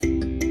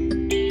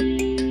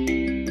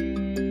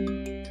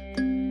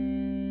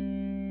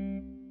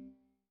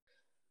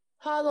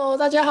Hello，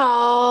 大家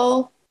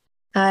好。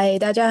嗨，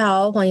大家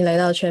好，欢迎来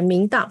到全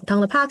民大补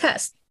汤的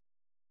Podcast，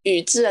 与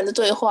自然的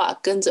对话，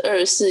跟着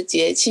24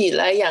节气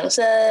来养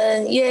生。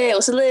耶、我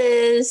是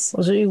Liz，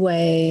 我是玉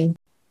维。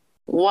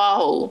哇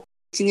哦，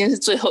今天是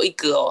最后一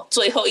个哦，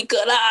最后一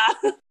个啦。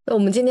我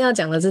们今天要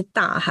讲的是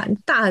大寒，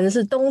大寒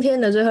是冬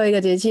天的最后一个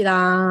节气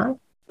啦。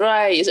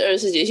Right， 也是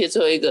24节气最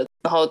后一个，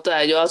然后再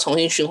来就要重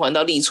新循环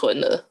到立春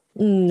了。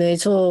没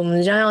错，我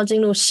们将要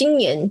进入新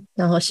年，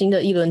然后新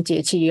的一轮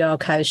节气又要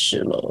开始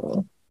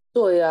了。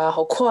对啊，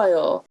好快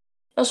哦。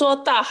那说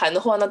到大寒的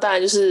话，那当然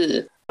就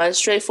是蛮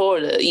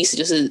straightforward 的意思，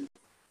就是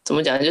怎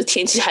么讲，就是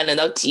天气寒冷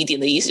到极点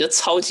的意思，就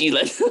超级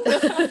冷。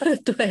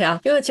对啊，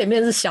因为前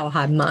面是小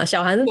寒嘛，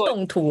小寒是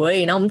冻土而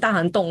已，然后我们大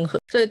寒冻河，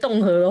所以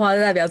冻河的话就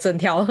代表整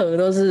条河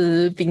都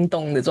是冰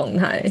冻的状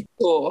态。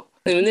哦，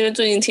你们那边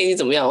最近天气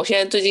怎么样？我现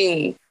在最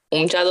近我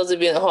们加州这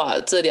边的话，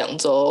这2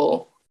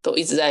周都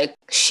一直在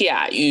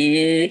下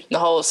雨，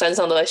然后山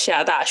上都在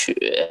下大雪。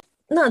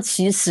那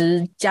其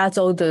实加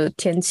州的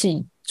天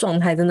气状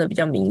态真的比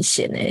较明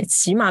显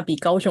起码比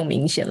高雄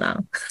明显啦。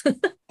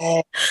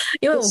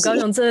因为我们高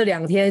雄这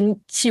2天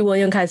气温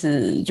又开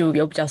始就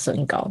有比较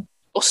升高。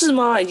哦，是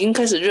吗？已经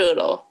开始热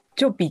了哦。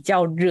就比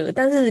较热，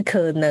但是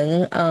可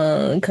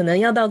能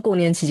要到过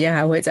年期间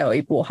还会再有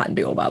一波寒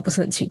流吧，不是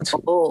很清楚。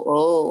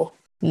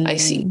I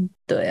see。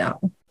对啊，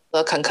我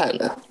要看看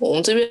了。我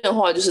们这边的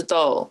话，就是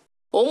到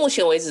我目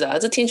前为止啊，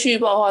这天气预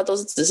报的话都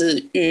是只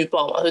是预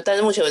报嘛，所以但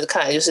是目前为止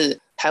看来就是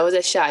还会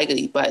在下一个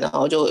礼拜，然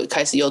后就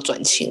开始又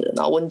转晴了，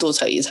然后温度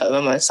才会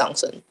慢慢上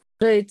升。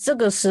所以这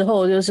个时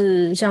候就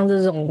是像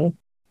这种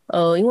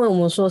因为我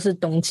们说是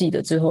冬季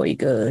的最后一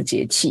个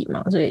节气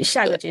嘛，所以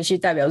下一个节气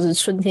代表是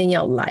春天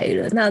要来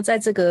了。那在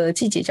这个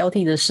季节交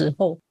替的时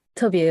候，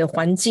特别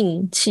环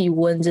境、气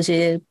温这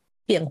些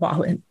变化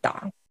会很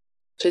大，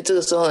所以这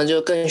个时候呢，就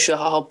更需要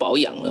好好保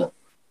养了。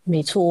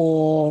没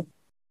错，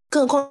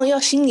更何况要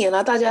新年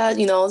啦，大家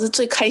是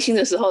最开心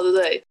的时候，对不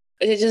对？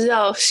而且就是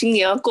要新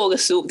年要过个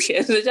15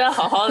天，所以就要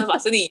好好的把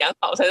身体养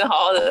好，才能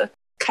好好的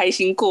开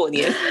心过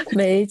年。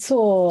没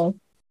错。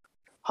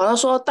好像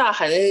说到大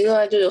寒，另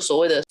外就有所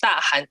谓的大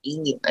寒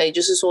迎年，也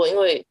就是说，因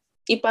为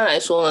一般来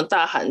说呢，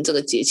大寒这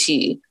个节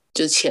气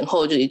就是前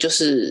后也就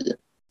是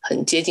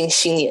很接近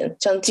新年。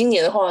像今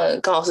年的话，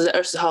刚好是在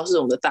20号是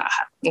我们的大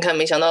寒。你看，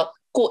没想到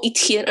过一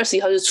天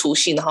21号就是除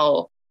夕，然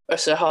后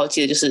22号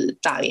记得就是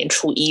大年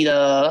初一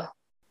了，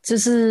就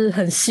是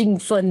很兴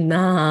奋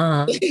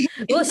呐。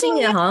不过新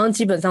年好像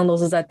基本上都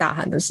是在大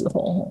寒的时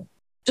候，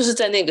就是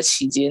在那个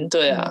期间，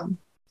对啊。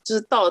就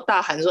是到了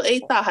大寒说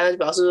大寒就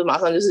表示马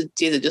上就是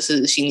接着就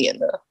是新年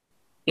了。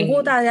不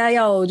过大家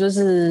要就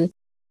是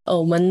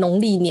我们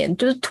农历年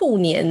就是兔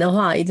年的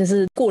话，一定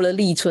是过了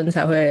立春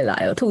才会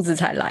来，兔子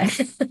才来。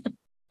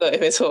对，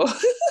没错。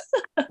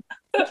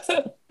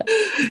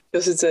就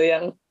是这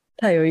样，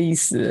太有意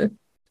思了。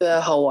对啊，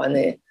好玩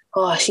耶。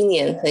哇，新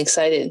年很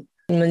excited。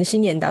 你们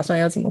新年打算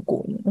要怎么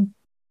过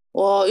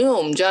呢？因为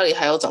我们家里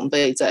还有长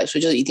辈在，所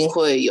以就是一定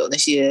会有那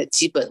些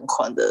基本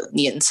款的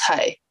年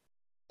菜，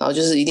然后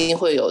就是一定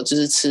会有就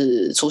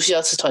是除夕要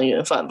吃团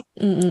圆饭嘛。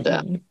对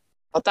啊。然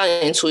后大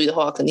年初一的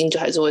话，肯定就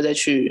还是会再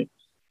去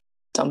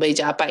长辈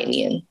家拜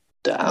年。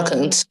对啊，可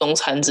能吃中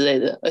餐之类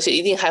的，而且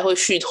一定还会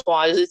续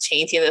花，就是前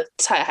一天的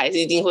菜还是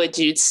一定会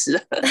继续吃。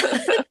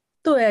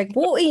对，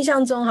不过我印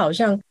象中好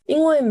像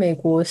因为美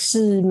国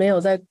是没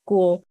有在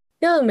过，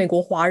因为美国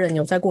华人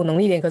有在过农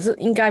历年，可是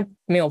应该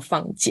没有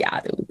放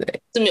假，对不对？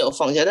是没有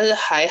放假，但是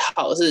还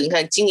好是你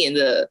看今年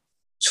的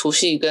除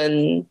夕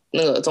跟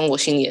那个中国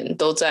新年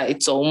都在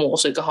周末，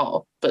所以刚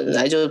好本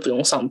来就是不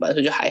用上班，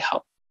所以就还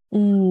好。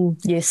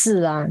也是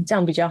啦，这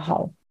样比较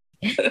好。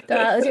对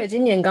啊，而且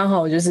今年刚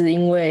好就是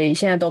因为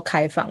现在都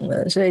开放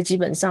了，所以基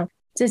本上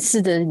这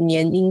次的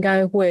年应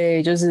该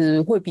会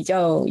比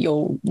较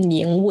有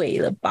年味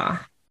了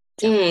吧。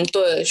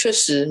对，确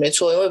实没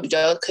错，因为比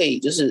较可以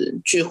就是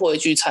聚会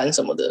聚餐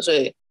什么的，所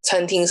以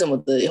餐厅什么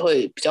的也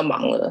会比较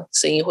忙了，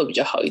生意会比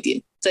较好一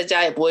点。在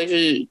家也不会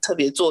去特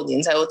别做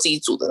年菜或自己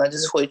煮的，那就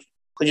是会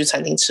去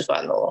餐厅吃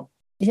饭咯。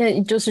现在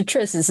就是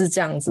确实是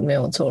这样子，没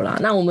有错啦。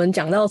那我们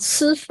讲到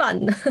吃饭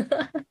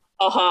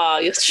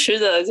有吃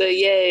的，这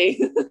耶。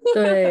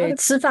对，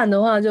吃饭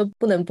的话就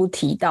不能不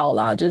提到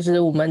啦，就是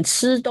我们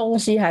吃东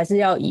西还是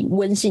要以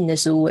温性的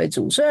食物为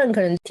主。虽然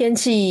可能天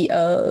气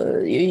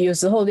有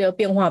时候的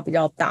变化比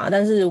较大，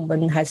但是我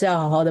们还是要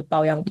好好的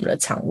保养我们的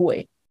肠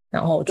胃，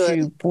然后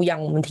去补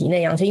养我们体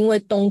内阳气。因为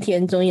冬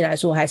天中医来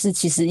说，还是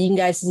其实应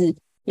该是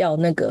要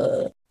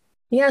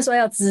应该说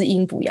要滋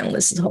阴补阳的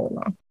时候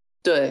嘛。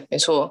对，没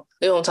错。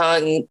因为我们常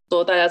常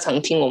说大家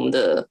常听我们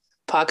的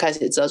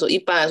podcast 也知道说，一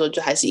般来说就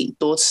还是以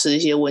多吃一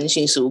些温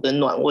性食物跟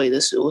暖胃的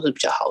食物是比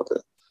较好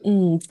的。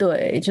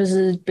对，就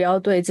是不要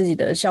对自己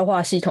的消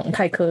化系统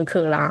太苛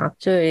刻啦。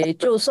所以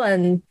就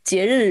算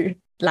节日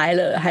来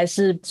了，还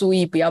是注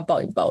意不要暴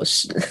饮暴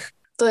食。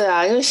对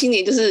啊，因为新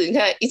年就是你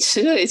看一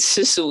吃就可以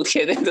吃15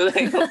天，对不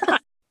对？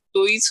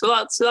初一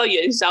吃到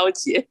元宵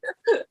节，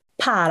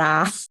怕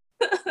啦。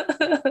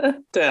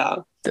对啊，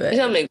对，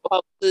像美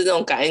国是那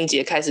种感恩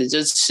节开始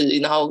就吃，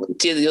然后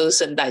接着就是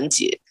圣诞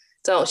节，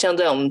像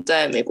在我们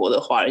在美国的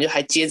华人，就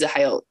还接着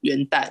还有元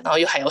旦，然后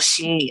又还有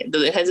新年，对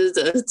不对？看这是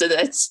真的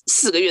在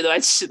4个月都在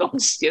吃东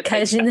西，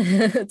开心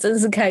的，真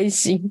是开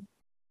心。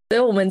所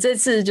以我们这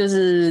次就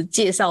是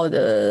介绍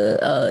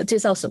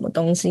什么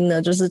东西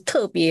呢？就是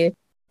特别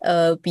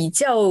比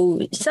较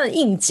像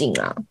应景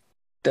啊，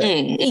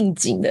对，应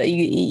景的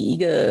一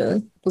个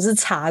不是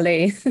茶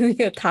类，是一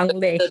个汤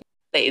类，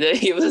类的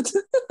也不是，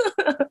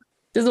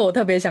就是我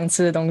特别想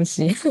吃的东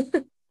西。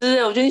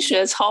对，我觉得你选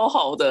的超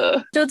好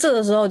的。就这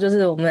个时候，就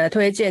是我们来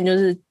推荐，就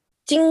是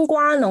金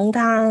瓜浓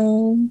汤，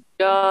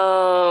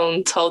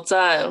超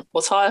赞，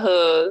我超爱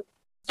喝。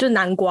就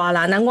南瓜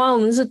啦，南瓜我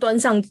们是端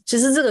上，其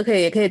实这个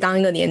也可以当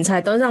一个年菜，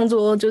端上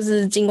桌就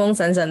是金光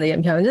闪闪的，也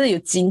很漂亮，就是有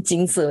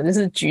金色，就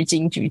是橘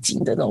金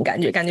的那种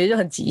感觉就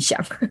很吉祥，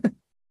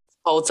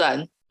超赞。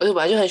而且我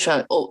本来就很喜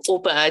欢，我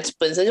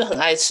本身就很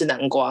爱吃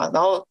南瓜，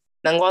然后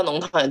南瓜浓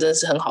汤也真的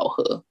是很好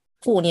喝。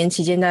过年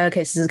期间大家可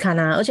以试试看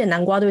啊，而且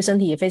南瓜对身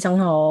体也非常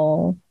好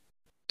哦。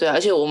对啊，而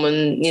且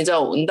你也知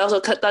道，你到时候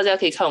大家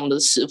可以看我们的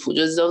食谱，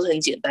就是都是很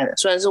简单的，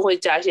虽然是会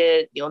加一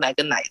些牛奶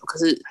跟奶油，可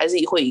是还是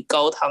会以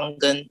高汤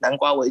跟南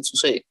瓜为主，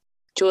所以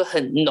就会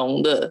很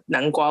浓的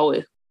南瓜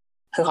味，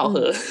很好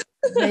喝。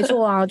没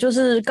错啊，就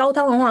是高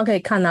汤的话可以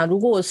看啊，如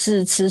果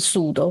是吃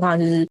素的话，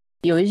就是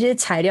有一些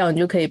材料你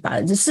就可以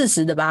适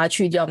时的把它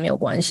去掉，没有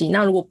关系。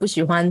那如果不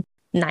喜欢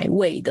奶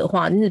味的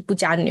话，就是不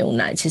加牛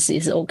奶，其实也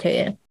是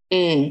OK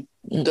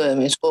对，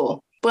没错。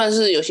不然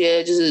是有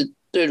些就是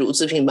对乳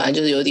制品本来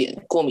就是有点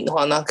过敏的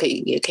话，那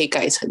也可以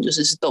改成就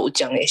是豆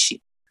浆也行。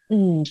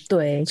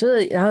对，就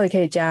是然后也可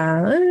以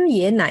加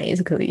椰奶也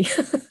是可以。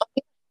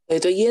对，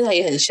椰奶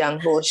也很香，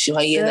我喜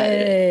欢椰奶的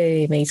人。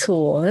对，没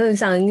错。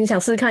你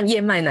想试试看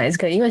燕麦奶是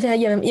可以，因为现在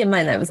燕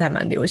麦奶不是还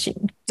蛮流行。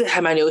对，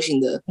还蛮流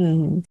行的。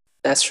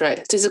That's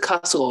right， 这次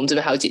Costco 我们这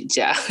边还有减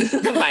价，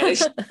买了。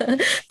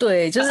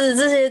对，就是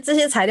这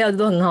些材料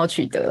都很好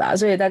取得啦，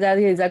所以大家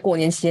可以在过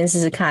年期间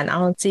试试看，然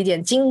后吃一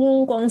点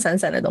金光闪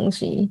闪的东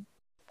西。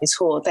没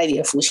错，带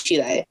点福气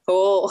来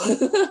哦。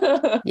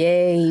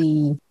耶！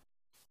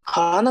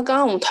好啦，那刚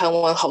刚我们谈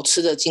完好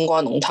吃的金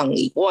瓜浓汤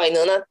以外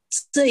呢，那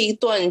这一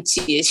段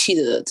节气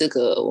的这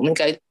个，我们应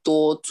该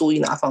多注意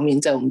哪方面，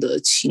在我们的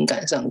情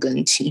感上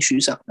跟情绪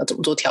上要怎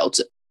么做调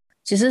整？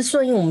其实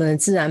顺应我们的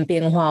自然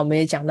变化，我们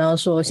也讲到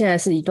说，现在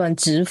是一段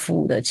蛰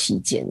伏的期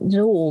间，就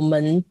是我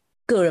们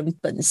个人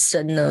本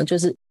身呢，就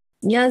是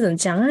应该怎么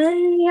讲，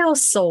要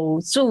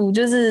守住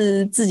就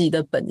是自己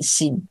的本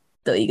心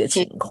的一个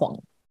情况。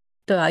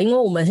对啊，因为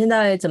我们现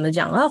在怎么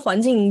讲，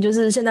环境就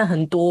是现在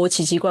很多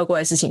奇奇怪怪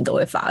的事情都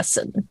会发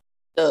生，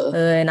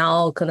对，然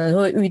后可能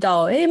会遇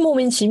到莫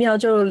名其妙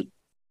就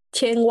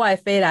天外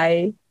飞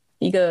来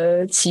一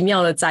个奇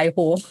妙的灾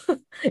祸，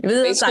也不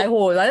是灾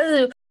祸，反正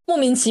是莫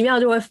名其妙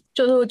就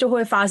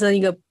会发生一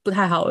个不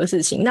太好的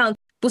事情。那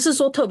不是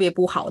说特别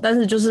不好，但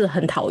是就是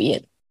很讨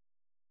厌。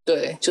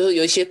对，就是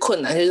有一些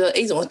困难，就是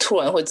说怎么突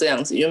然会这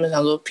样子，原本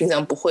想说平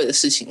常不会的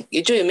事情，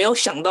也没有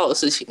想到的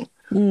事情。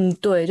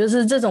对，就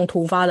是这种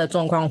突发的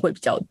状况会比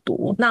较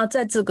多。那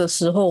在这个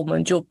时候，我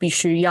们就必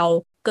须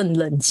要更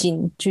冷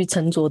静，去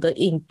沉着的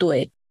应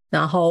对。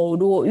然后，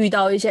如果遇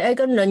到一些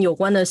跟人有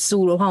关的事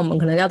物的话，我们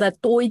可能要再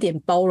多一点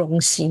包容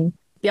心，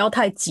不要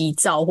太急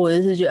躁，或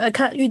者是觉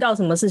得遇到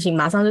什么事情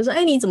马上就说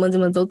你怎么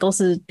都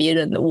是别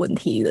人的问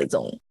题的这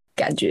种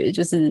感觉，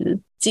就是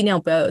尽量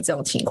不要有这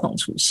种情况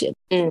出现。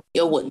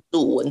要稳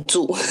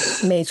住。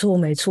没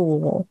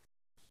错。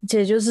而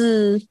且就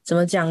是怎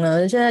么讲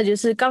呢？现在就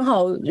是刚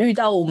好遇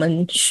到我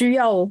们需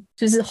要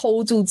就是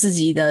hold 住自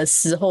己的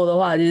时候的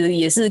话，就是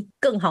也是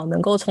更好能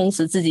够充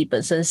实自己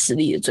本身实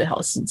力的最好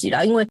时机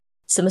啦。因为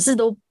什么事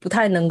都不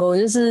太能够，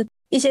就是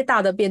一些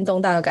大的变动、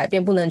大的改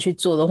变不能去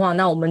做的话，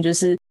那我们就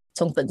是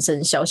从本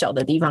身小小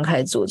的地方开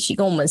始做起。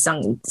跟我们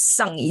上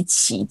一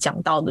期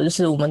讲到的就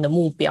是我们的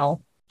目标，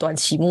短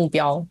期目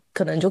标，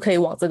可能就可以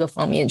往这个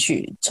方面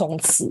去冲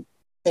刺。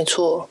没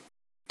错。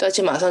而且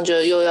马上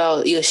就又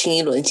要一个新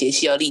一轮节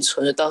气要立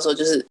春了，到时候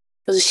就是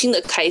新的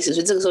开始，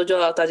所以这个时候就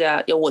要大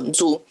家要稳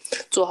住，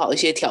做好一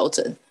些调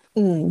整。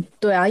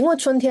对啊，因为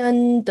春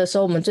天的时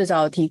候我们最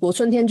早有提过，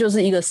春天就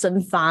是一个生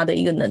发的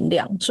一个能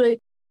量，所以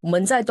我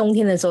们在冬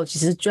天的时候其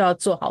实就要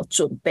做好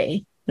准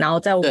备，然后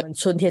在我们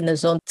春天的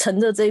时候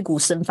乘着这一股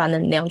生发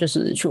能量就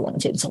是去往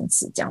前冲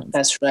刺这样子。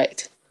 That's right。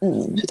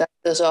 所以大家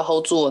这个时候要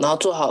hold 住，然后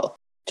做好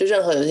就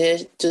任何有些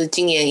就是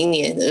今年一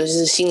年尤其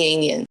是新年一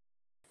年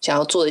想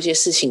要做的一些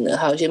事情呢，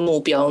还有一些目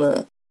标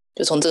呢，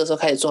就从这个时候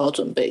开始做好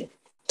准备，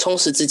充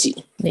实自己。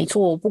没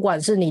错，不管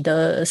是你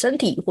的身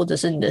体或者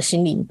是你的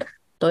心灵，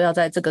都要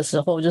在这个时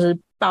候就是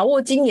把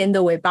握今年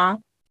的尾巴。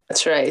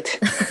That's right。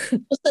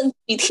 剩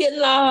几天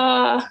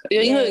啦，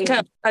因为你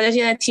看大家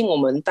现在听我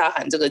们大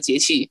寒这个节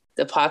气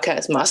的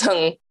podcast， 马上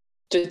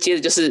就接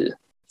着就是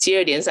接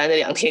二连三的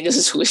2天就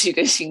是除夕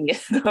跟新年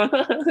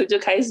就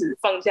开始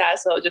放假的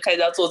时候就开始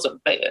要做准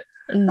备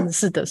了。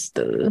是的。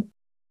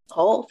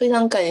好，非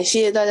常感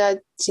谢大家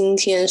今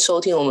天收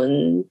听我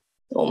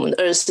们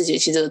24节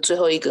气这个最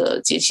后一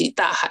个节气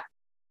大寒，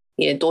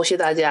也多谢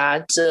大家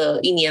这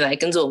1年来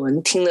跟着我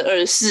们听了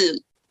24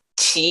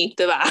期，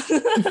对吧？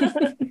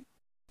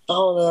然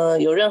后呢，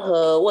有任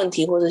何问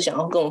题或者想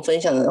要跟我们分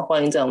享的，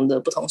欢迎在我们的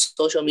不同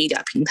social media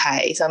平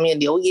台上面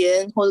留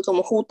言，或者跟我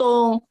们互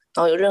动。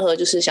然后有任何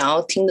就是想要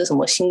听的什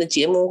么新的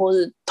节目或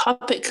是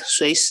topic，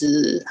 随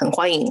时很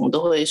欢迎，我们都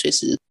会随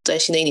时在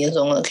新的一年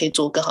中呢，可以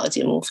做更好的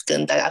节目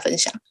跟大家分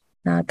享。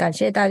那感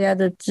谢大家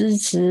的支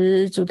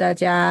持，祝大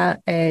家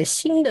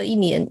新的一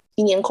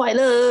年快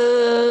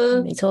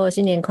乐！没错，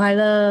新年快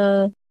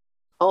乐！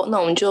好，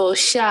那我们就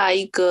下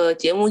一个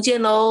节目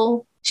见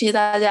喽，谢谢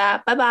大家，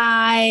拜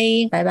拜，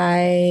拜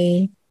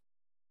拜。